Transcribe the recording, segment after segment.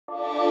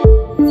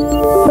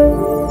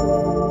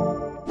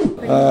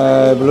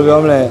ဘယ်လိုပြော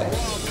မလဲ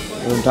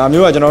ဒါ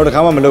မျိုးကကျွန်တော်တို့တစ်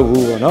ခါမှမလုပ်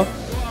ဘူးပေါ့နော်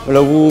မ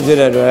လုပ်ဘူးဖြစ်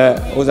တဲ့အတွက်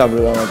ဥစ္စာဘယ်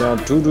လိုပြောမလဲကျွန်တော်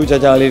ထူးထူး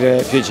ခြားခြားလေးတွေ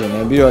ဖြစ်ချင်တ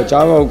ယ်ပြီးတော့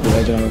ကြားပေါက်ကိုလ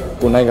ည်းကျွန်တော်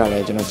ကိုနိုင်ကလ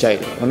ည်းကျွန်တော်ကြိုက်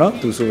တယ်ပေါ့နော်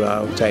သူဆိုတာ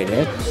ကိုကြိုက်တ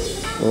ယ်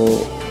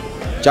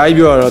ကြား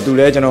ပြီးတော့သူ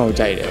လည်းကျွန်တော်ကို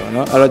ကြိုက်တယ်ပေါ့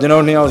နော်အဲ့တော့ကျွန်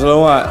တော်နှစ်ယောက်စ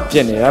လုံးကဖြ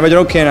စ်နေတယ်ဒါပေမဲ့ကျွ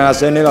န်တော်ခင်တာ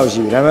10နှစ်လောက်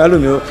ရှိပြီဒါပေမဲ့အဲ့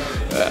လိုမျိုး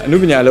အမှု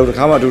ပညာအလုပ်တစ်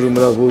ခါမှတူတူမ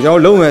လုပ်ဘူးကျွန်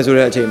တော်လုံးမယ်ဆို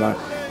တဲ့အချိန်မှာ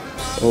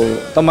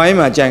တမိုင်း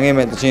မှာကြံခဲ့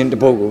မဲ့တခြင်းတစ်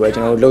ပုတ်ကိုပဲကျွ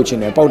န်တော်တို့လှုပ်ချင်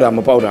တယ်ပေါက်တာမ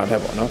ပေါက်တာထ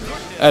က်ပေါ့နော်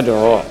အဲ့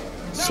တော့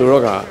ဆို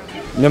တော့က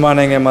မြန်မာ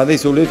နိုင်ငံမှာသိ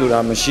ဆိုလေးဆိုတာ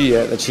မရှိ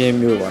ရဲ့တခြင်း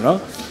မျိုးပေါ့နော်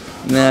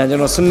ကျွန်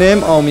တော်စနေ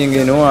အောင်မြင်ခ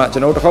င်တော့ကျွ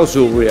န်တော်တစ်ခေါက်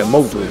ဆိုပြီးရမု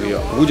တ်ဆိုပြီး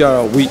တော့အခုကျ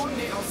တော့ week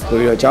ဆို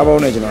ပြီးတော့ကြားပေါ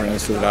င်းနဲ့ကျွန်တော်လ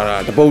ည်းဆိုလာတာ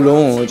တပုတ်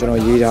လုံးကိုကျွန်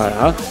တော်ရေးထား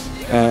တာ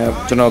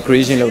ကျွန်တော်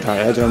creation လုပ်ထား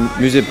တယ်ကျွန်တော်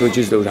music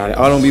produce လုပ်ထားတယ်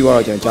အားလုံးပြီး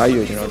တော့ကျွန်တော်ကြားကြီး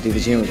ကိုကျွန်တော်ဒီသ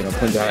ချင်းကိုကျွန်တော်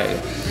ဖွင့်ပြလိုက်တယ်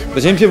သ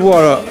ချင်းဖြစ်ဖို့က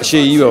တော့အရှိ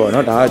ကြီးပဲပေါ့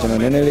နော်ဒါကကျွန်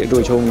တော်နည်းနည်းလေးအတူ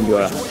ချုံပြီးပြော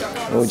တာ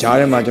ကြား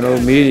ထဲမှာကျွန်တော်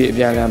တို့မေးတွေအ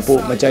ပြန်အလှန်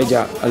ပို့မကြိုက်ကြ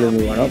အဲ့လို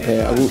မျိုးပေါ့နော်အ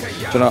ခု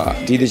ကျွန်တော်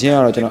ဒီသချင်းက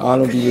တော့ကျွန်တော်အား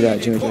လုံးပြီးရတဲ့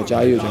အချင်းကိုကျွန်တော်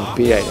ကြားကြီးကိုကျွန်တော်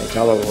ပေးလိုက်တယ်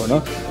ကြားပါပေါ့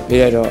နော်ပေး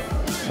လိုက်တော့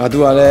သူ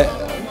ကလည်း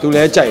သူလ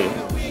ည်းကြိုက်တယ်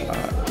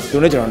သူ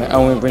နဲ့ကျွန်တော်လည်းအ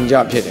ဝင်ပင်ကြ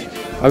ဖြစ်တယ်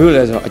ဘာဖြစ်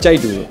လဲဆိုတော့အကြိုက်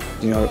တူ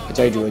ကျွန်တော်အ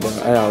ကြိုက်တူကျွန်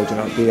တော်အဲ့ဒါကိုကျွန်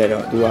တော်ပေးလိုက်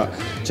တော့သူက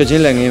ချက်ချ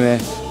င်းလက်ငင်းပဲ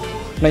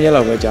2ရက်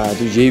လောက်ပဲကြာ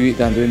သူရေးပြီးအ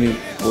တန်သွင်းပြီး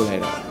ပို့လို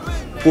က်တော့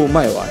ပို့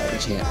မိုက်သွားတယ်အ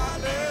ချင်း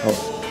ဟုတ်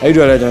အဲ့ဒီ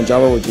တော့လည်းကျွန်တော်ကြား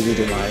ဖို့ကျေးဇူး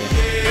တင်ပါတယ်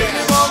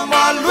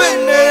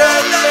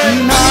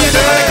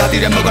ကာတီ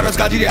ရမောကတော့စ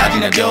ကာတီရအတီ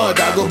နဲ့ပြော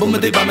တာကိုဘုံမ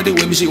သိပါမသိဝ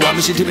င်မရှိဝါမ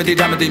ရှိထိမသိ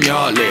တာမသိ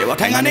မျောလေဘာ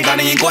ထိုင်ကနေက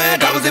နေရင်ကွဲ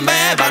တာကိုစင်ပဲ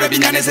ဘာရပ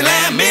ညာနဲ့စလဲ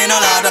မင်း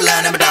တော့လာတော့လ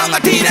မ်းနဲ့မတောင်းငါ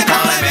တီးနဲ့ခေါ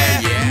င်းလိုက်ပဲ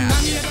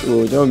ကျွ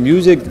န်တော်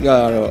music က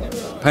တော့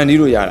ဖန်တီး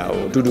လို့ရတာ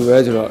ဟိုအတူတူပဲ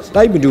ဆိုတော့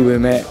တိုက်မတူပေ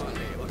မဲ့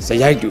ဇ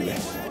ယိုက်တူပဲ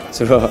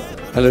ဆိုတော့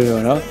အဲ့လို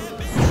မျိုးနော်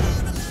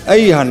အဲ့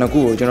ဒီဟာနှစ်ခု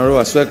ကိုကျွန်တော်တို့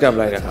က swag up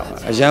လိုက်တဲ့ခါမှာ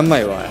အရမ်းမို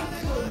က်သွားတယ်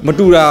မ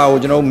တူတာကို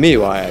ကျွန်တော်မေ့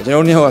သွားတယ်ကျွန်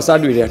တော်တို့နှစ်ယောက်ကစ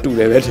တွေ့တယ်တူ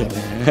တယ်ပဲထင်တ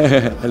ယ်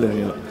အဲ့လို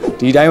မျိုး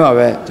ဒီတိုင်းမှာ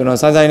ပဲကျွန်တော်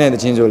ဆိုင်းတဲ့တ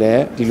ခြင်းဆိုလဲ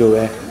ဒီလို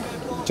ပဲ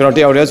ကျွန်တော်တ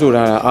ယောက်တည်းဆို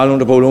တာအားလုံး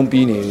တစ်ပုတ်လုံး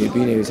ပြီးနေ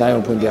ပြီဆိုင်း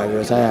အောင်ဖွင့်ပြပြီး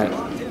တော့ဆိုင်းရ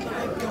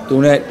သူ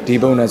နဲ့ဒီ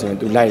ပုံနဲ့ဆိုရင်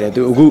သူလိုက်တယ်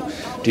သူအခု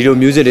ဒီလို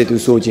music တွေသူ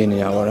ဆိုချင်နေ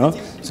တာပေါ့နော်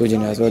ဆိုချင်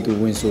တာဆိုတော့သူ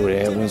ဝင်ဆိုတ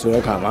ယ်ဝင်ဆို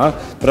တဲ့အခါမှာ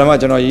ပထမ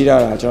ကျွန်တော်ရေး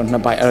ထားတာကျွန်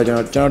တော်2ပိုက်အဲ့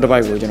တော့ကျွန်တော်တစ်ပို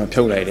က်ကိုကျွန်တော်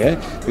ဖြုတ်လိုက်တယ်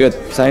ပြီးတော့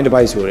ဆိုင်းတစ်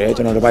ပိုက်ဆိုတယ်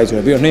ကျွန်တော်တစ်ပိုက်ဆိုတ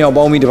ယ်ပြီးတော့2ယောက်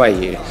ပေါင်းပြီးတစ်ပိုက်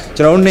ရေးတယ်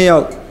ကျွန်တော်တို့2ယော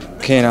က်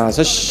ခင်တာ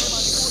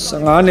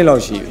15နှစ်လော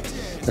က်ရှိပြီ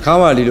တစ်ခါ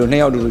မှဒီလို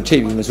2ယောက်တူတူချိ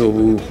တ်ပြီးမဆို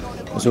ဘူး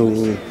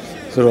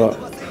ဆိုတော့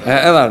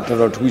အဲ့ဒါတော်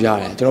တော်ထူးခြား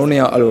တယ်ကျွန်တော်တို့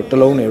2ယောက်အဲ့လိုတစ်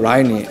လုံးနဲ့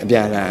ride နဲ့အပြ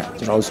န်အလှန်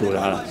ကျွန်တော်ဆို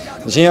လာတာ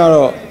မရှင်းက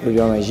တော့ဘယ်လို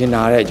ပြောမလဲရင်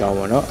နာတဲ့အကြောင်း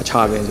ပေါ့နော်အ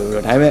ခြားပင်ဆိုပြီး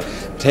တော့ဒါပေမဲ့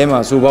အထဲမှာ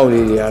စူပေါက်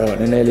လေးတွေကတော့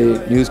နည်းနည်းလေး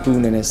new school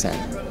နည်းနည်းဆန်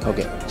ဟုတ်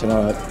ကဲ့ကျွန်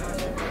တော်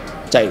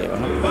ကြိုက်တယ်ပေါ့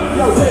နော်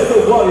ရောက်တဲ့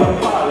တော့ဘာလို့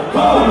ပါလဲ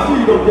ဘာရှိ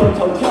တော့ပြောင်း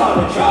ချောင်းချတ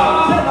ယ်ဆ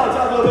က်လာကြ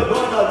တော့ပဲ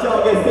တော့တော့ကြောက်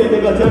ခဲ့စိတ်တွေ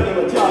ကချက်နေမ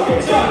ကြခဲ့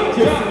ချ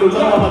စ်လို့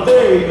လာမ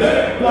တဲ့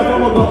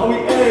platform တော့အ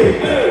ဝေးအေး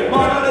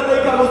မာနာတဲ့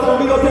ကတော့ဆောင်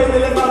ပြီးတော့ထိနေ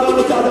လဲမှာတော့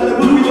ချတယ်လေ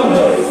ဘူးပြီးတော့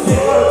ဟဲ့ဒီ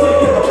ကတော့ချစ်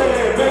ခဲ့တော့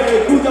ပဲ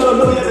ကူကြတော့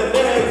လို့ရတယ်ကွ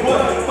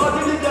ယ်ပါတီ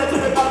ကြီးချစ်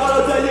တဲ့က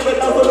တော့ချက်ရပဲ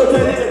တော့လို့ချ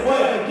က်ရတယ်ကွ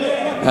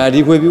ယ်ဒီ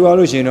ခွေပြီးသွား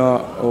လို့ရှိရင်တော့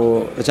ဟို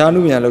တခြားနု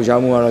ပညာလှုပ်ရှား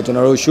မှုကတော့ကျွန်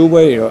တော်တို့ show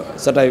ပွဲတွေတော့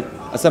စက်တိုက်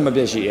အဆက်မပြ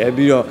တ်ရှိတယ်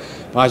ပြီးတော့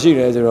ဘာရှိ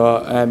လဲဆိုတော့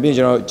ပြီးရင်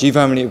ကျွန်တော် G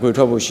family အခွေ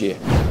ထွက်ဖို့ရှိတယ်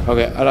ဟုတ်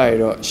ကဲ့အဲ့ဒါတွေ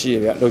တော့ရှိရ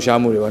ပြလှုပ်ရှား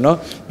မှုတွေပေါ့နော်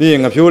ပြီးရ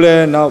င်ငဖြိုးလဲ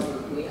နောက်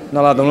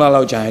2လ3လ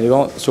လောက်ကြာရင်ဒီ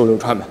ကောင်ဆိုလို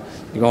ထွက်မှာ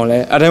ဒီကောင်လဲ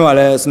အဲ့ထဲမှာ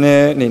လဲစနေ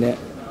အနေနဲ့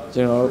ကျွ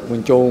န်တော်ဝ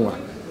င်ကျုံးပါ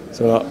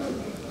ဆိုတော့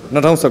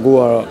2019က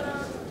တော့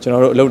ကျွန်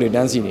တော်တို့အလုပ်တွေတ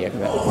န်းစီနေရခင်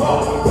ဗျ